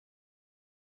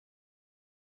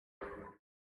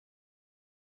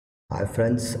Hi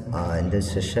friends, in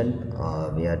this session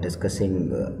we are discussing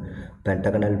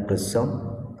pentagonal prism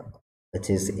which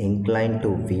is inclined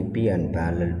to VP and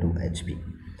parallel to HP.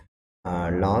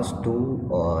 Last two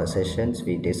sessions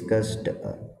we discussed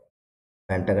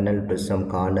pentagonal prism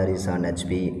corner is on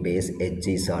HP, base edge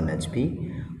is on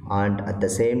HP, and at the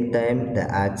same time the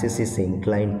axis is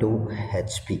inclined to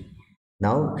HP.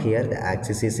 Now here the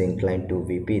axis is inclined to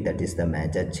VP, that is the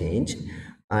major change.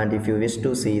 And if you wish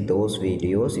to see those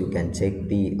videos, you can check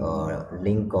the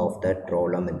link of that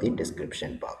problem in the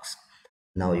description box.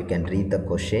 Now you can read the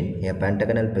question. A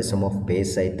pentagonal prism of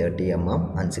base side 30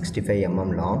 mm and 65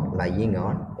 mm long lying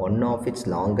on one of its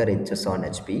longer edges on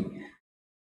HP,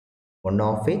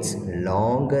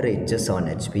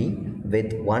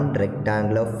 with one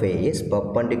rectangular face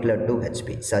perpendicular to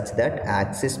HP such that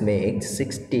axis makes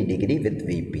 60° with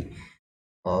VP.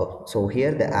 So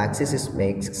here the axis is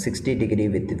makes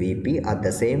 60° with VP. At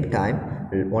the same time,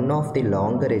 one of the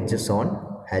longer edges on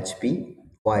HP,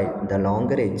 while the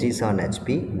longer edge is on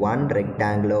HP, one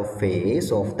rectangular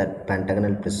face of that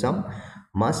pentagonal prism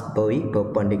must be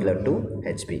perpendicular to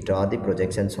HP. Draw the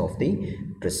projections of the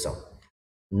prism.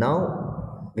 Now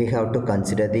we have to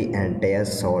consider the entire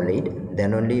solid,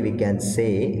 then only we can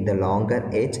say the longer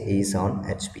edge is on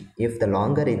HP. If the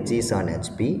longer edge is on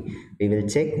HP, we will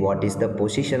check what is the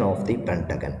position of the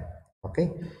pentagon.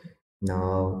 Okay,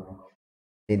 now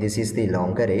see, this is the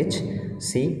longer edge.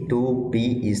 See,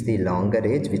 2P is the longer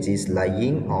edge which is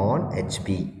lying on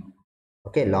HP.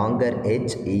 Okay, longer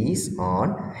edge is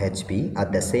on HP.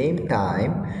 At the same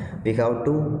time, we have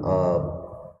to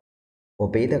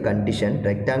obey the condition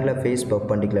rectangular face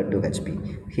perpendicular to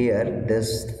HP. Here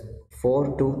this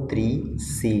 4 to 3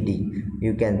 CD.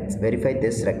 You can verify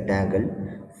this rectangle.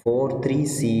 4 3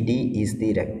 CD is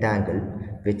the rectangle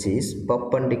which is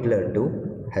perpendicular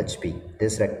to HP.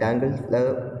 This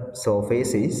rectangular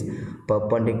surface is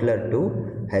perpendicular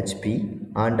to HP,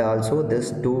 and also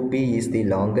this 2B is the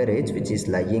longer edge which is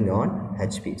lying on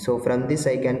HP. So from this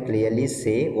I can clearly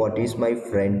say what is my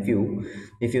front view.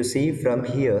 If you see from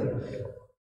here,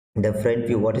 the front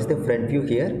view, what is the front view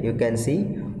here? You can see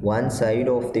one side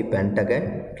of the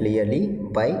pentagon clearly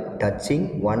by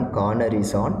touching one corner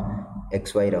is on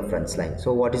XY reference line.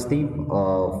 So what is the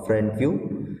front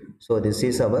view? So this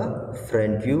is our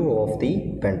front view of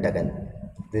the pentagon.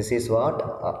 This is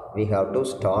what we have to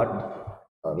start.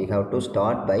 We have to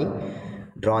start by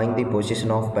drawing the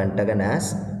position of pentagon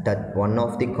as that one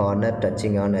of the corner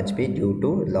touching on HP due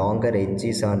to longer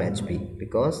edges on HP,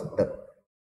 because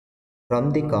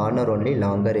from the corner only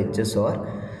longer edges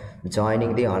are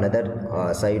joining the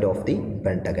another side of the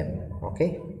pentagon.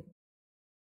 Okay,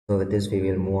 so with this we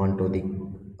will move on to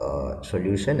the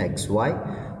solution XY,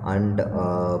 and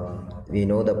we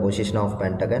know the position of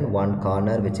pentagon, one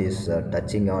corner which is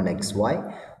touching on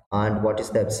XY, and what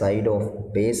is the side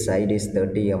of base side is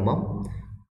 30 mm,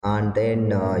 and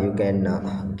then you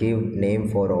can give name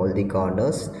for all the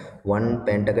corners. One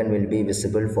pentagon will be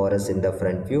visible for us in the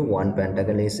front view, one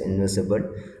pentagon is invisible.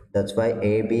 That's why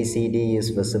ABCD is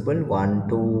visible, 1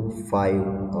 2 5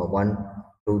 1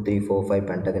 2 3 4 5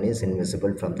 pentagon is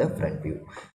invisible from the front view.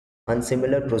 And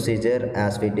similar procedure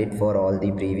as we did for all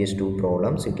the previous two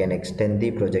problems, you can extend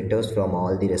the projectors from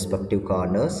all the respective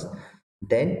corners.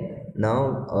 Then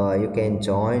now you can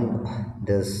join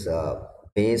this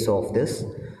base of this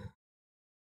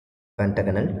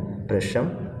pentagonal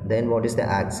prism. Then what is the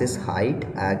axis height?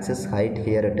 Axis height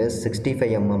here it is 65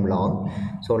 mm long.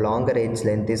 So longer edge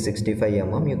length is 65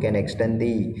 mm. You can extend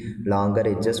the longer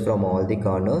edges from all the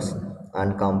corners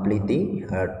and complete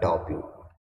the top view.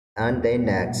 And then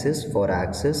axis, for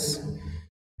axis,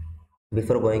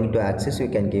 before going to axis you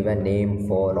can give a name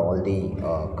for all the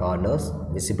corners,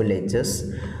 visible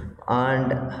edges,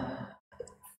 and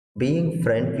being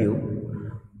front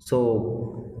view,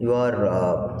 so you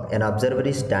are an observer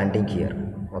is standing here.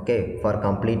 Okay, for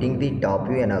completing the top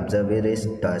view, an observer is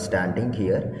standing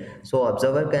here. So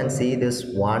observer can see this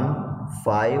 1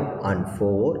 5 and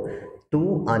 4,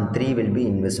 2 and 3 will be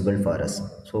invisible for us.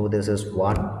 So this is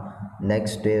 1,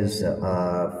 next is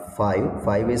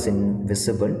 5 is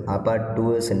invisible, but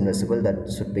 2 is invisible, that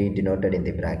should be denoted in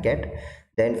the bracket.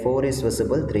 Then 4 is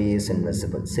visible, 3 is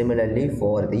invisible. Similarly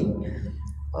for the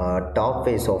top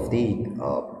face of the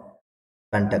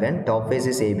pentagon, top face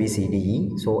is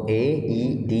ABCDE. So A,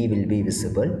 E, D will be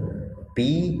visible,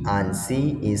 B and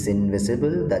C is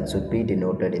invisible, that should be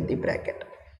denoted in the bracket.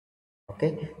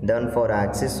 Okay, then for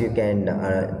axis you can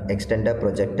extend a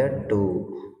projector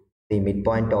to the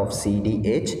midpoint of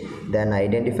CDH, then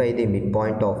identify the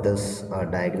midpoint of this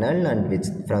diagonal, and which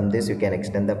from this you can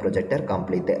extend the projector,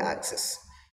 complete the axis.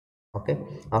 Okay,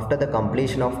 after the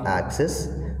completion of axis,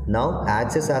 Now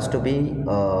axis has to be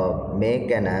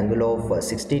make an angle of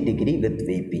 60 degree with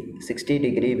VP. 60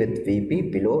 degree with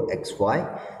VP below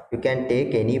XY. You can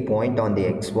take any point on the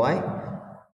XY,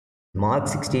 mark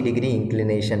 60-degree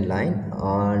inclination line,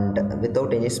 and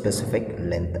without any specific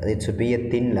length. It should be a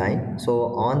thin line.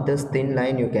 So on this thin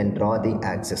line you can draw the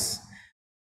axis.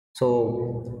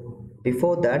 So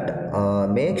before that,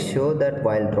 make sure that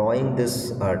while drawing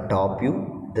this top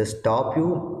view, this top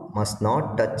view must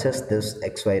not touches this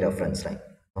XY reference line.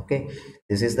 Okay,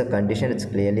 this is the condition. It's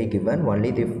clearly given.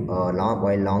 Only the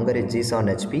while longer edge is on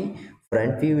HP,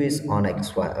 front view is on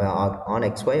XY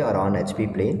or on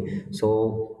HP plane.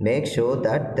 So make sure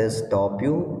that this top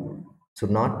view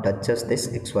should not touches this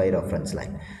XY reference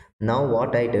line. Now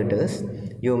what I did is,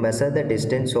 you measure the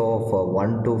distance of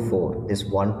 1 to 4, this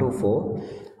 1 to 4,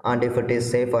 and if it is,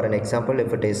 say for an example,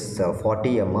 if it is 40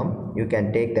 mm, you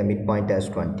can take the midpoint as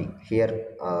 20, here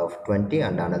 20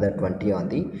 and another 20 on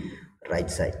the right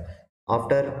side.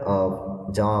 After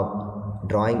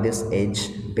drawing this edge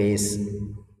base,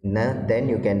 then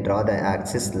you can draw the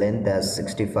axis length as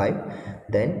 65,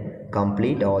 then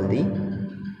complete all the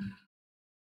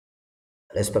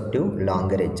respective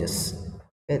longer edges.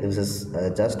 Okay, this is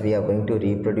just we are going to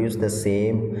reproduce the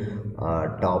same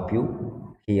top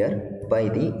view here by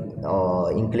the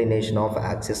inclination of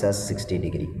axis as 60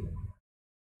 degree.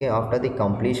 Okay, after the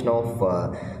completion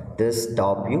of this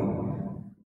top view,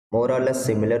 more or less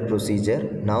similar procedure.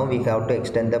 Now we have to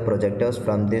extend the projectors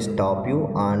from this top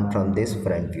view and from this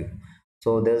front view.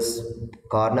 So this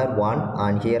corner 1,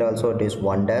 and here also it is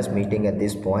 1 dash meeting at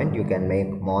this point. You can make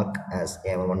mark as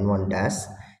a 1 dash.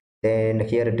 Then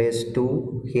here it is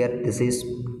 2, here this is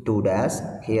 2 dash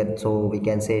here, so we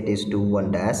can say it is 2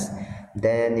 1 dash.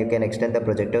 Then you can extend the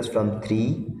projectors from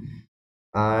 3,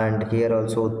 and here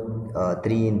also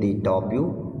 3 in the top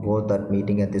view, both are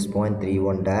meeting at this point, 3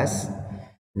 1 dash.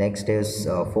 Next is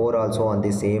 4 also on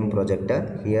the same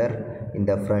projector. Here in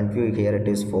the front view, here it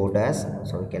is 4 dash,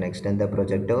 so you can extend the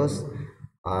projectors,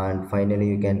 and finally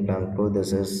you can conclude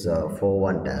this is 4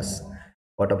 1 dash.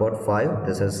 What about 5?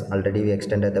 This is already we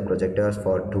extended the projectors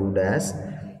for 2 dash.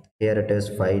 Here it is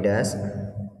 5 dash,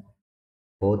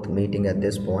 both meeting at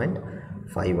this point,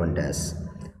 5 1 dash.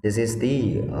 This is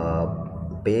the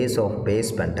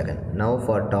base pentagon. Now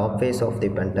for top face of the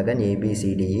pentagon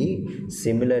ABCDE,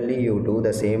 similarly you do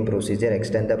the same procedure.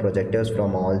 Extend the projectors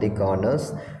from all the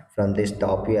corners, from this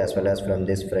top view as well as from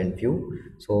this front view.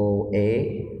 So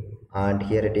A, and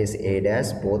here it is A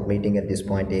dash, both meeting at this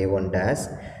point, A1 dash.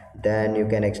 Then you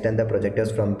can extend the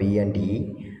projectors from B and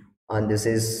E, and this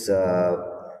is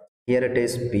here it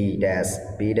is B dash.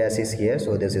 B dash is here,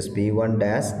 so this is B1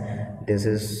 dash. This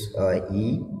is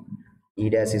E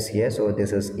dash is here, so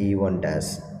this is E1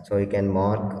 dash. So you can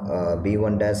mark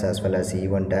B1 dash as well as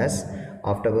E1 dash.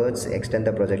 Afterwards extend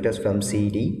the projectors from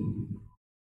CD.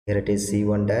 Here it is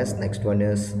C1 dash. Next one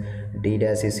is D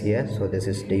dash is here, so this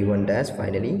is D1 dash.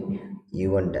 Finally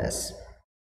E1 dash.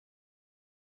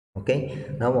 Okay,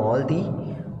 now all the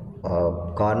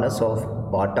corners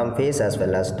of bottom face as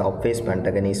well as top face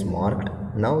pentagon is marked.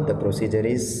 Now the procedure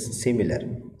is similar.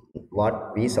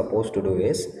 What we supposed to do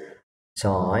is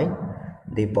join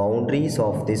the boundaries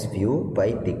of this view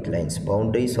by thick lines.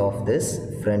 Boundaries of this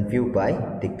front view by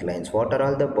thick lines. What are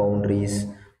all the boundaries?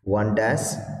 1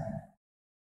 dash,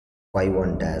 5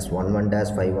 1 dash, 1 1 dash,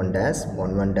 5 1 dash,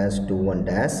 1 1 dash, 2 1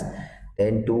 dash,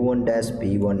 then 2 1 dash,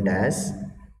 B1 dash,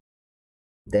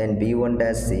 then B1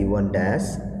 dash, C1 dash,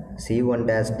 C1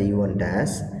 dash, D1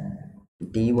 dash,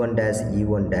 D1 dash,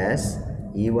 E1 dash,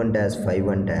 E1 dash, 5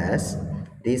 1 dash.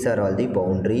 These are all the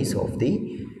boundaries of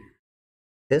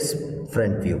this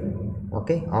front view.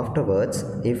 Okay, afterwards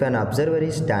if an observer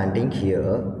is standing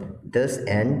here, this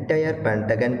entire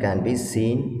pentagon can be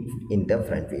seen in the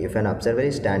front view. If an observer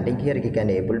is standing here, he can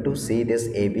able to see this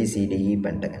ABCDE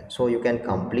pentagon. So you can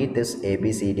complete this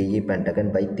ABCDE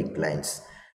pentagon by thick lines.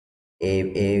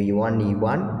 A1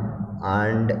 E1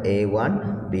 and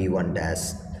A1 B1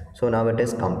 dash. So now it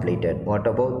is completed. What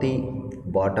about the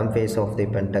bottom face of the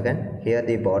pentagon? Here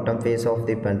the bottom face of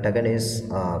the pentagon is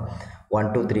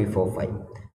 1 2 3 4 5.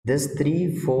 This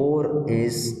 3 4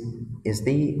 is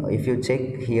the, if you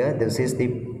check here, this is the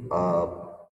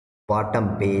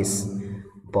bottom base,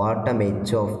 bottom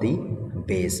edge of the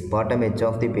base. Bottom edge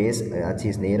of the base which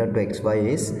is nearer to XY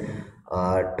is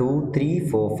 2 3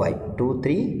 4 5, 2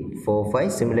 3 4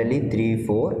 5. Similarly 3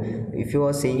 4. If you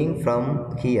are seeing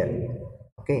from here,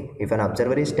 okay, if an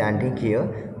observer is standing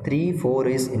here, 3 4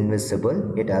 is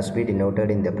invisible. It has to be denoted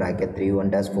in the bracket 3 1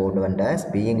 dash 4 1 dash.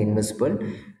 Being invisible,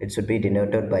 it should be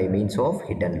denoted by means of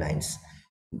hidden lines.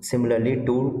 Similarly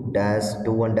 2 dash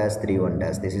 2 1 dash 3 1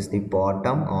 dash, this is the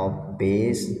bottom of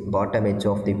base, bottom edge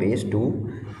of the base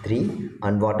 2 3.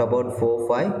 And what about 4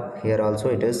 5? Here also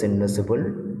it is invisible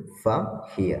from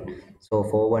here. So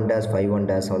 4 1 dash 5 1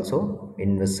 dash also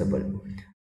invisible.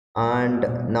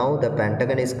 And now the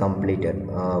pentagon is completed,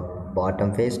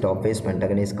 bottom face top face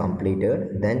pentagon is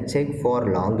completed. Then check for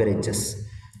longer edges.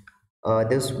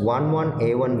 This 1 1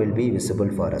 a1 will be visible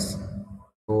for us,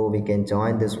 so we can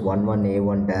join this 1 1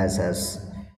 a1 dash as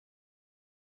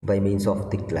by means of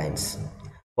thick lines.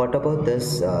 What about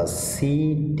this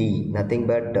CD? Nothing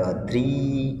but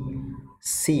 3C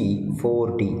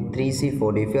 4D. 3C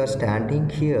 4D. If you are standing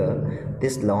here,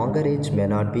 this longer edge may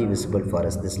not be visible for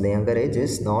us. This longer edge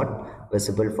is not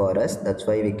visible for us. That's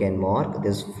why we can mark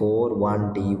this 4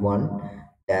 1 D1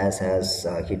 dash as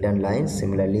hidden lines.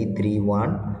 Similarly, 3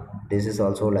 1. This is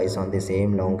also lies on the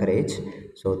same longer edge.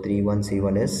 So 3 1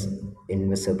 C1 is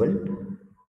invisible.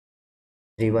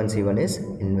 31C1 is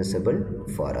invisible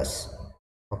for us.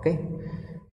 Okay,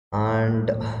 and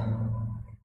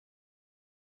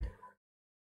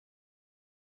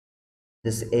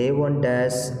this a1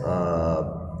 dash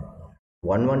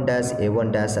 11 dash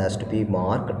a1 dash has to be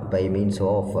marked by means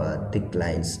of thick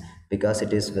lines, because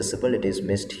it is visible, it is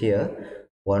missed here.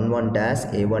 11 dash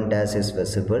a1 dash is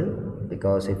visible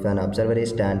because if an observer is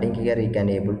standing here, he can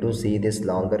able to see this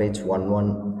longer edge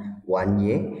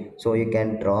 111a. So you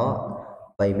can draw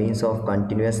by means of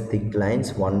continuous thick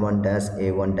lines 11 dash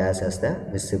a1 dash as the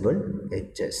visible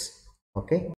edges. Okay.